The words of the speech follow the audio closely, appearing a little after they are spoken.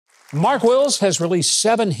Mark Wills has released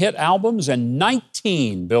 7 hit albums and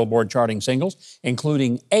 19 Billboard-charting singles,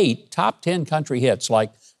 including 8 top 10 country hits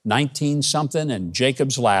like 19 Somethin and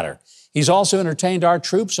Jacob's Ladder. He's also entertained our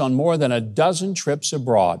troops on more than a dozen trips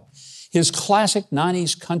abroad. His classic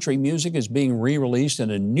 90s country music is being re-released in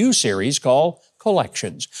a new series called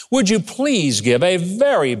Collections. Would you please give a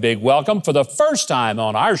very big welcome for the first time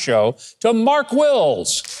on our show to Mark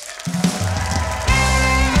Wills.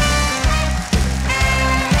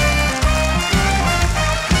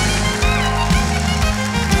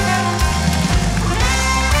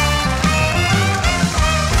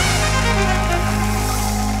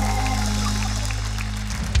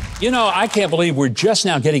 You know, I can't believe we're just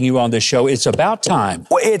now getting you on this show. It's about time.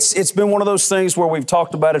 Well, it's been one of those things where we've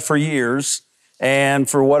talked about it for years, and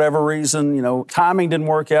for whatever reason, you know, timing didn't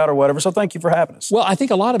work out or whatever, so thank you for having us. Well, I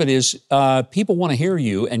think a lot of it is people want to hear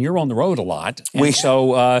you, and you're on the road a lot. And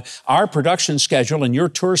so our production schedule and your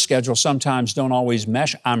tour schedule sometimes don't always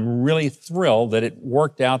mesh. I'm really thrilled that it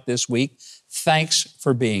worked out this week. Thanks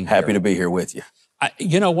for being here. Happy to be here with you.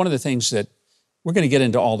 You know, one of the things that we're going to get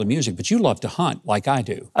into all the music, but you love to hunt like I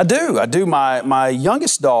do. I do. My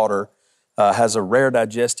youngest daughter has a rare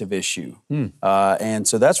digestive issue. And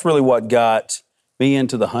so that's really what got me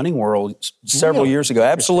into the hunting world several years ago.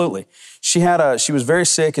 Absolutely. She was very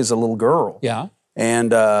sick as a little girl. Yeah.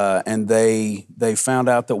 And they found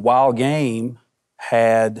out that wild game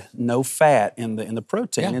had no fat in the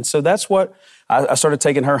protein. Yeah. And so that's what I started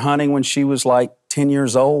taking her hunting when she was like 10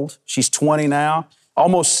 years old. She's 20 now.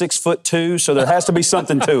 Almost 6'2", so there has to be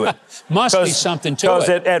something to it. Must be something to it. Because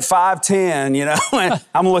at 5'10", you know,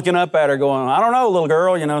 I'm looking up at her going, I don't know, little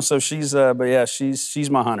girl, you know, so she's, but yeah, she's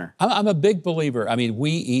my hunter. I'm a big believer. I mean,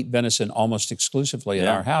 we eat venison almost exclusively at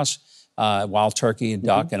our house, wild turkey and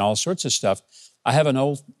duck and all sorts of stuff. I have an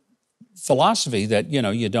old philosophy that, you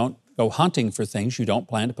know, you don't go hunting for things you don't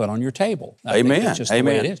plan to put on your table. Amen. That's just the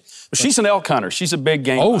way it is. But she's an elk hunter. She's a big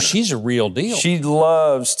game hunter. She's a real deal. She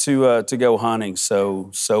loves to go hunting.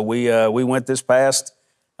 So we went this past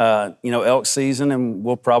elk season, and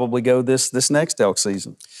we'll probably go this next elk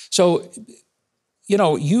season. So, you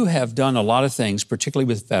know, you have done a lot of things, particularly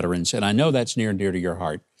with veterans, and I know that's near and dear to your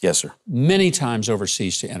heart. Yes, sir. Many times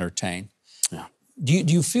overseas to entertain. Yeah. Do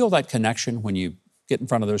you feel that connection when you get in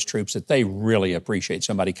front of those troops, that they really appreciate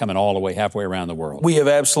somebody coming all the way halfway around the world? We have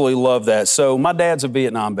absolutely loved that. So my dad's a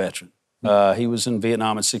Vietnam veteran. He was in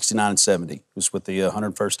Vietnam in 69 and 70. He was with the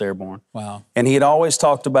 101st Airborne. Wow. And he had always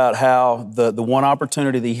talked about how the one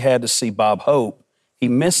opportunity that he had to see Bob Hope, he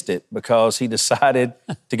missed it because he decided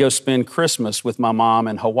to go spend Christmas with my mom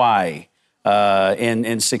in Hawaii.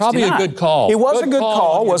 In 69. Probably a good call. It was a good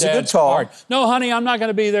call. Was a good call. No, honey, I'm not going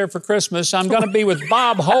to be there for Christmas. I'm going to be with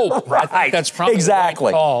Bob Hope. Right. I think that's probably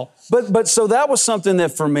exactly the right call. But so that was something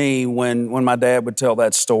that for me, when my dad would tell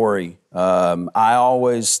that story, I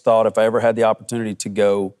always thought if I ever had the opportunity to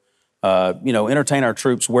go, entertain our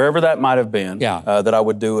troops wherever that might have been, that I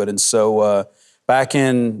would do it. And so back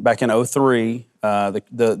in 03,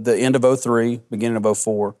 the end of 03, beginning of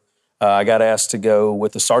 04. I got asked to go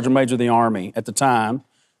with the Sergeant Major of the Army at the time,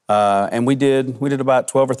 and we did about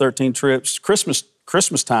 12 or 13 trips,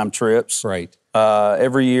 Christmas time trips, right,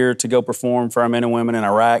 every year to go perform for our men and women in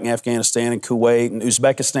Iraq and Afghanistan and Kuwait and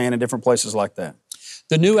Uzbekistan and different places like that.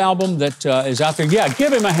 The new album that is out there,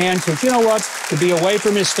 give him a hand, because you know what, to be away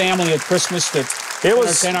from his family at Christmas to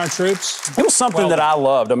entertain our troops. It was something that I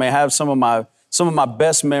loved. I mean, I have some of my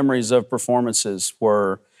best memories of performances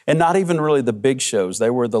were. And not even really the big shows. They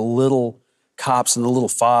were the little cops and the little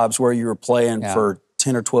fobs where you were playing for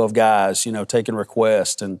 10 or 12 guys, you know, taking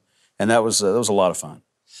requests. And that was a lot of fun.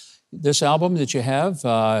 This album that you have,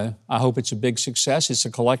 I hope it's a big success. It's a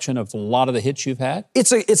collection of a lot of the hits you've had.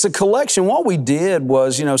 It's a collection. What we did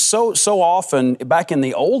was, you know, so often back in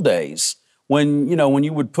the old days when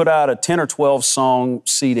you would put out a 10 or 12 song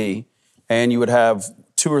CD and you would have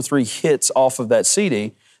 2 or 3 hits off of that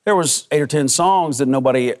CD, there was 8 or 10 songs that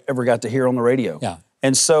nobody ever got to hear on the radio. Yeah.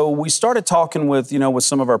 And so we started talking with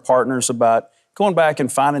some of our partners about going back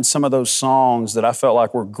and finding some of those songs that I felt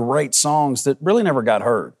like were great songs that really never got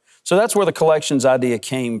heard. So that's where the collections idea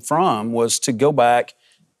came from, was to go back,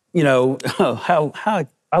 how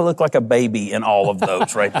I look like a baby in all of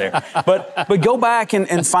those right there. But go back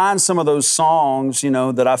and find some of those songs,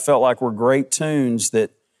 that I felt like were great tunes that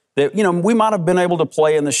we might have been able to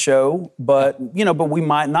play in the show, but we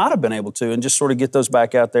might not have been able to, and just sort of get those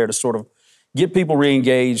back out there to sort of get people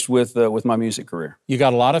re-engaged with my music career. You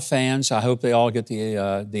got a lot of fans. I hope they all get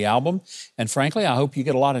the album. And frankly, I hope you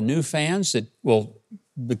get a lot of new fans that will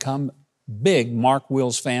become big Mark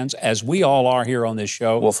Wills fans, as we all are here on this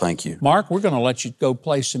show. Well, thank you. Mark, we're going to let you go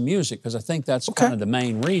play some music because I think that's kind of the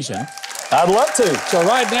main reason. I'd love to. So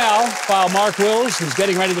right now, while Mark Wills is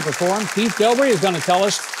getting ready to perform, Keith Dilbry is going to tell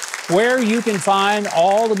us where you can find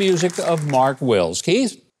all the music of Mark Wills.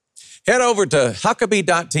 Keith? Head over to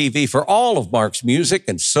Huckabee.tv for all of Mark's music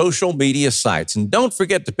and social media sites. And don't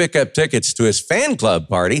forget to pick up tickets to his fan club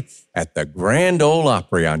party at the Grand Ole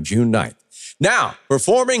Opry on June 9th. Now,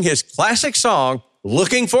 performing his classic song,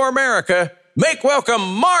 Looking for America, make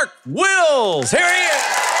welcome Mark Wills. Here he is.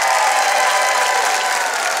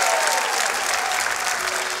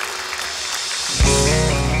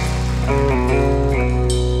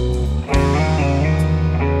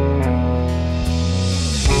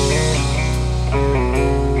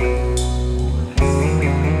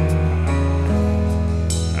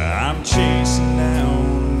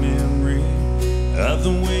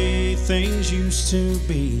 Things used to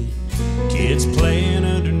be, kids playing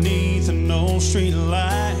underneath an old street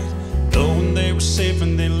light, knowing they were safe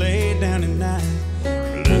when they laid down at night,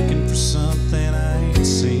 looking for something I ain't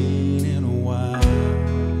seen in a while.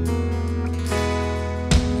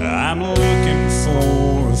 I'm looking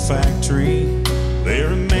for a factory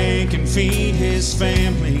where a man can feed his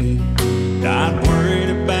family, not worried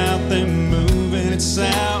about them moving it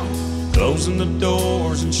south, closing the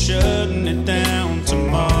doors and shutting it down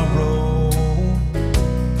tomorrow.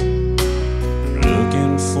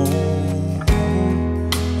 Looking for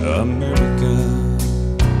America.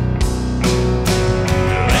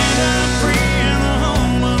 Land I'm free and the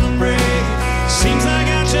home of the brave. Seems like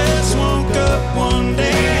I just woke up one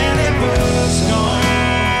day and it was gone,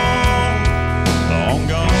 long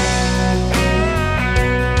gone.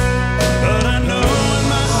 But I know in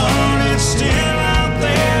my heart it's still out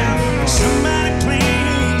there. Somebody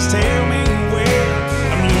please tell me where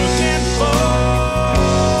I'm looking for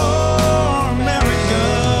America.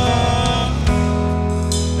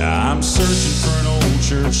 I'm searching for an old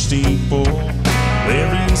church steeple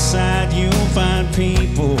where inside you'll find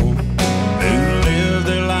people who live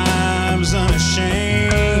their lives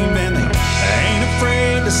unashamed and they ain't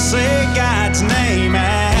afraid to say God's name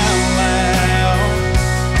out loud.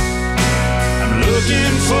 I'm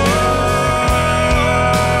looking for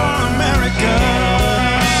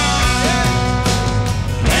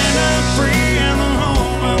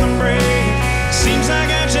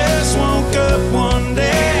woke up one day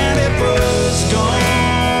and it was gone,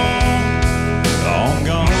 long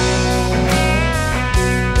gone.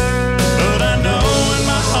 But I know in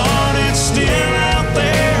my heart it's still out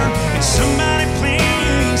there. And somebody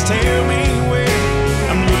please tell me where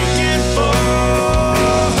I'm looking for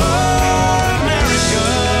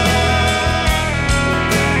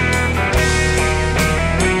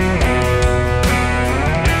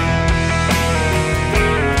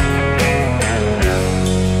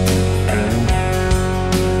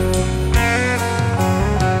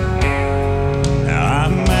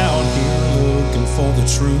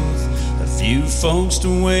truth, a few folks to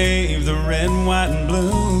wave the red, white, and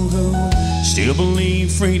blue who still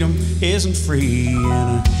believe freedom isn't free.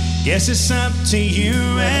 And I guess it's up to you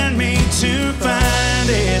and me to find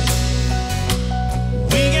it.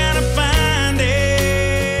 We gotta find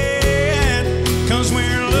it, 'cause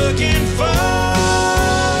we're looking for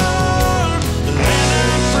the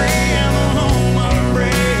land I'm free and the home I'm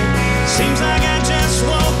brave. Seems like I just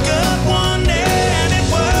woke up one day and it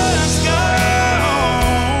was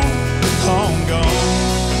gone, long gone.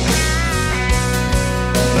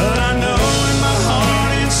 But I know in my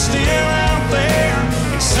heart it's still out there.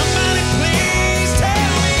 And somebody please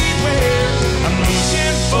tell me where I'm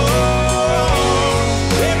looking for.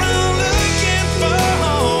 Where I'm looking for.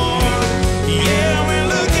 Yeah, we're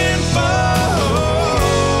looking for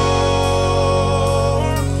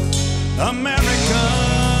America.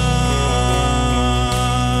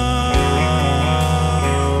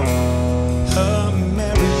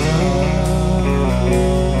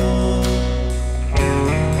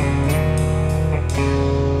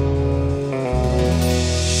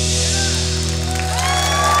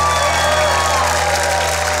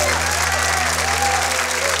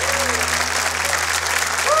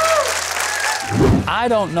 I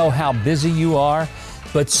don't know how busy you are,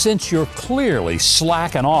 but since you're clearly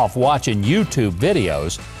slacking off watching YouTube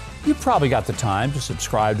videos, you probably got the time to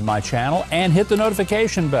subscribe to my channel and hit the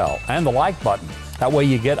notification bell and the like button. That way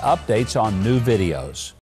you get updates on new videos.